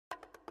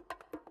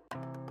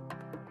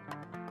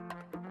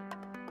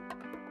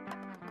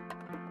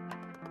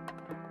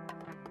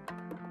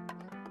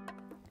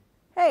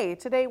Hey,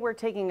 today we're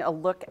taking a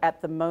look at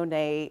the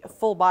Monet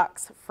full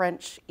box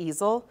French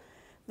easel.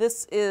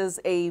 This is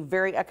a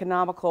very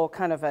economical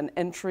kind of an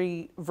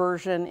entry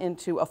version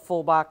into a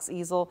full box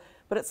easel,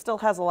 but it still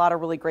has a lot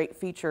of really great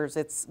features.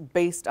 It's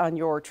based on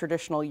your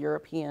traditional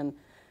European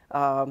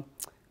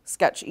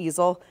sketch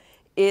easel.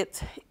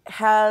 It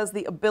has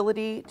the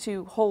ability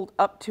to hold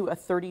up to a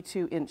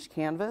 32-inch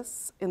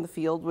canvas in the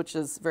field, which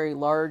is very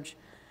large.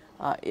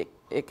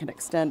 It can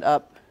extend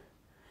up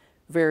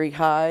very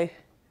high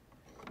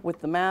with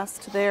the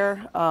mast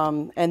there,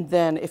 and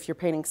then if you're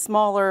painting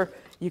smaller,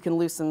 you can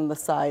loosen the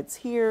sides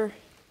here,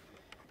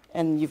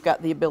 and you've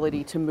got the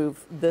ability to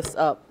move this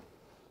up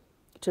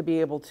to be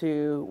able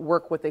to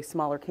work with a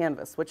smaller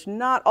canvas, which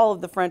not all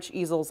of the French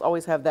easels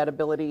always have that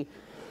ability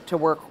to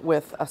work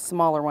with a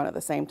smaller one at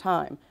the same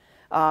time.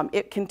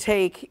 It can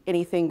take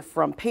anything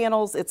from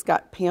panels, it's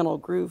got panel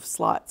groove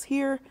slots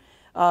here,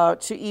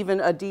 to even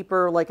a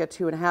deeper, like a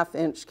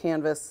 2.5-inch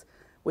canvas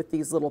with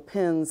these little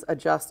pins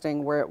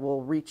adjusting where it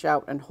will reach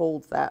out and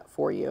hold that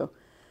for you.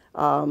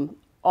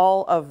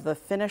 All of the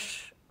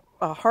finish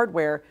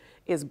hardware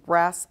is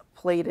brass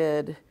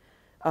plated.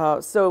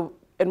 And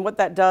what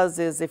that does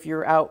is if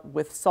you're out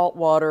with salt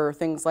water or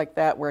things like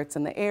that where it's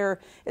in the air,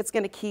 it's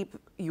going to keep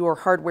your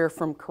hardware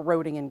from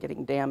corroding and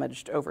getting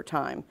damaged over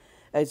time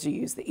as you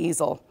use the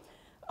easel.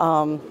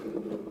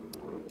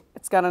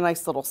 It's got a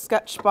nice little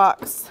sketch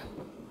box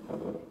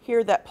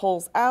here that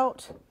pulls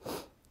out.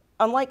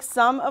 Unlike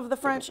some of the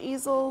French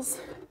easels,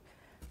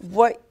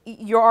 what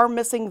you are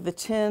missing the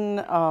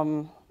tin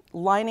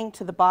lining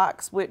to the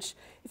box, which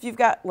if you've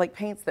got like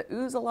paints that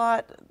ooze a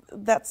lot,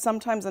 that's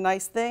sometimes a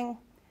nice thing.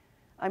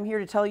 I'm here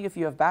to tell you if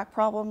you have back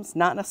problems,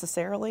 not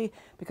necessarily,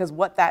 because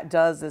what that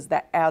does is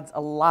that adds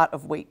a lot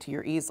of weight to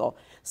your easel.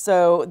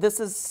 So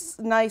this is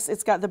nice.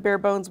 It's got the bare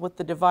bones with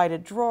the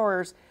divided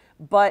drawers,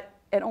 but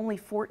at only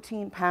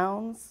 14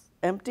 pounds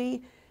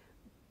empty,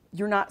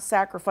 you're not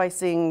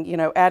sacrificing,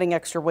 adding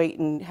extra weight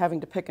and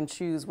having to pick and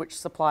choose which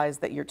supplies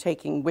that you're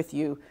taking with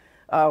you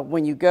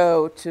when you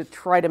go to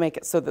try to make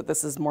it so that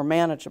this is more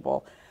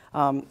manageable.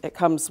 It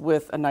comes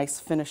with a nice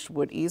finished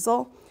wood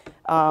easel.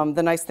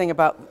 The nice thing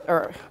about,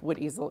 or wood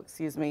easel,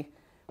 excuse me,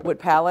 wood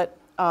palette.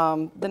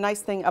 The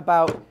nice thing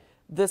about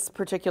this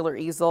particular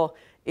easel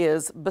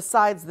is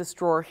besides this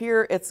drawer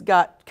here, it's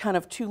got kind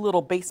of two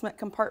little basement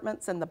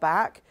compartments in the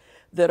back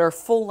that are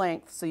full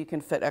length, so you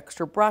can fit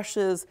extra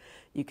brushes,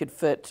 you could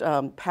fit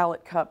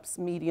palette cups,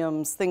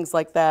 mediums, things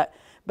like that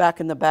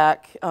back in the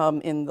back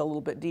in the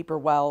little bit deeper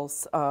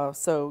wells,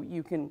 so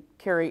you can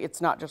carry,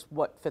 it's not just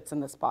what fits in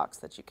this box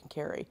that you can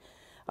carry.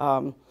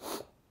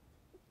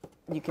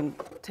 You can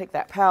take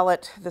that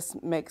palette. This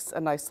makes a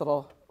nice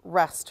little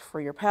rest for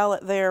your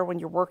palette there when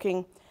you're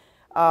working.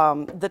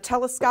 The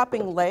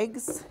telescoping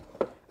legs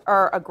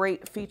are a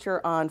great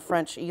feature on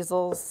French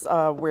easels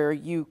where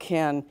you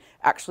can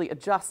actually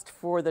adjust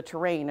for the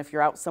terrain. If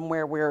you're out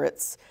somewhere where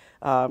it's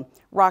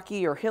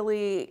rocky or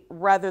hilly,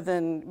 rather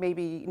than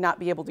maybe not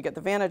be able to get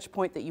the vantage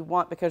point that you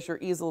want because your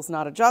easel's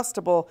not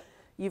adjustable,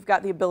 you've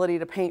got the ability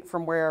to paint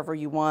from wherever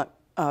you want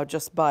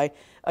just by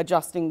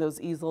adjusting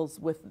those easels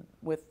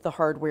with the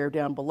hardware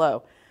down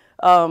below.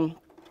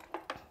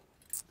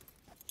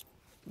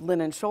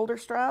 Linen shoulder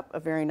strap, a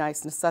very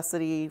nice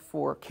necessity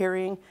for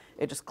carrying.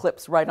 It just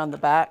clips right on the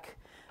back.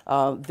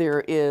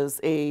 There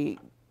is a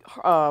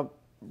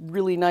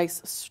really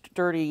nice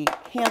sturdy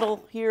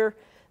handle here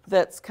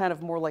that's kind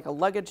of more like a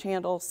luggage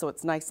handle, so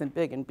it's nice and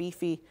big and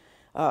beefy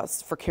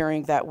for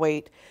carrying that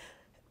weight.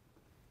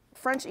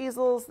 French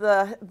easels,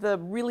 the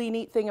really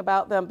neat thing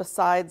about them,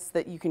 besides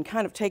that you can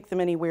kind of take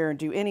them anywhere and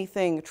do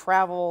anything,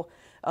 travel,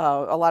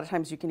 a lot of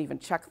times you can even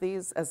check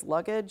these as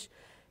luggage.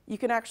 You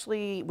can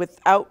actually,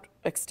 without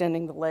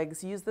extending the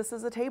legs, use this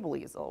as a table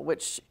easel,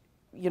 which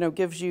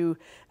gives you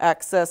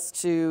access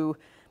to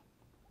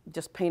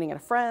just painting at a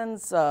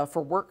friend's,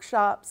 for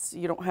workshops.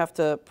 You don't have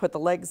to put the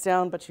legs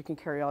down, but you can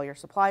carry all your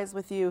supplies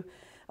with you.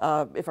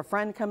 If a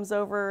friend comes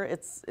over,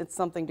 it's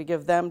something to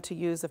give them to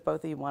use if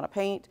both of you want to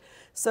paint.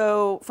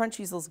 So French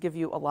easels give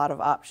you a lot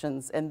of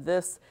options, and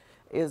this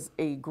is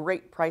a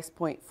great price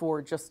point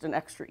for just an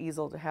extra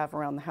easel to have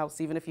around the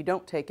house, even if you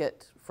don't take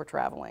it for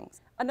traveling.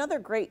 Another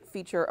great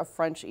feature of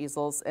French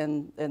easels,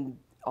 and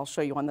I'll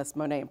show you on this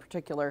Monet in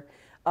particular,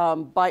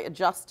 by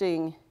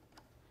adjusting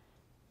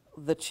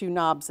the two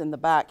knobs in the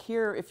back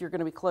here, if you're going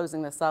to be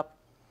closing this up,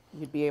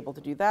 you'd be able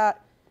to do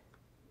that.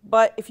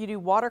 But if you do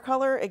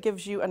watercolor, it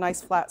gives you a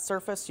nice flat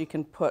surface. You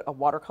can put a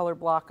watercolor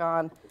block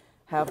on,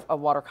 have a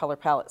watercolor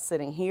palette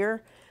sitting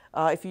here.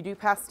 If you do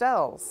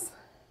pastels,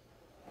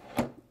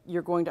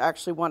 you're going to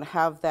actually want to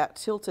have that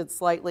tilted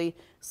slightly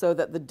so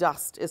that the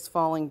dust is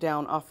falling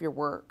down off your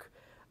work.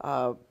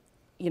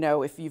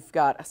 If you've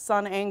got a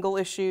sun angle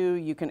issue,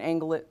 you can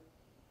angle it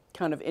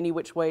kind of any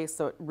which way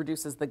so it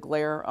reduces the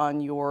glare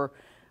on your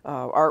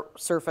art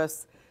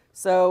surface.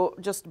 So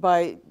just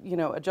by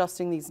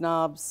adjusting these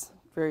knobs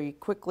very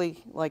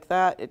quickly like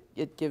that,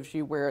 it gives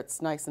you where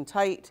it's nice and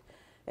tight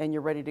and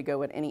you're ready to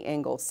go at any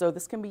angle. So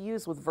this can be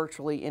used with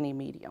virtually any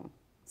medium.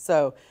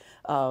 So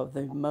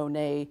the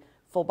Monet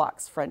full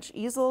box French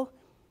easel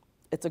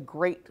It's a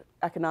great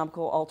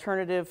economical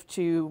alternative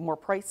to more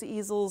pricey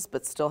easels,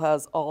 but still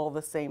has all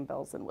the same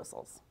bells and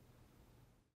whistles.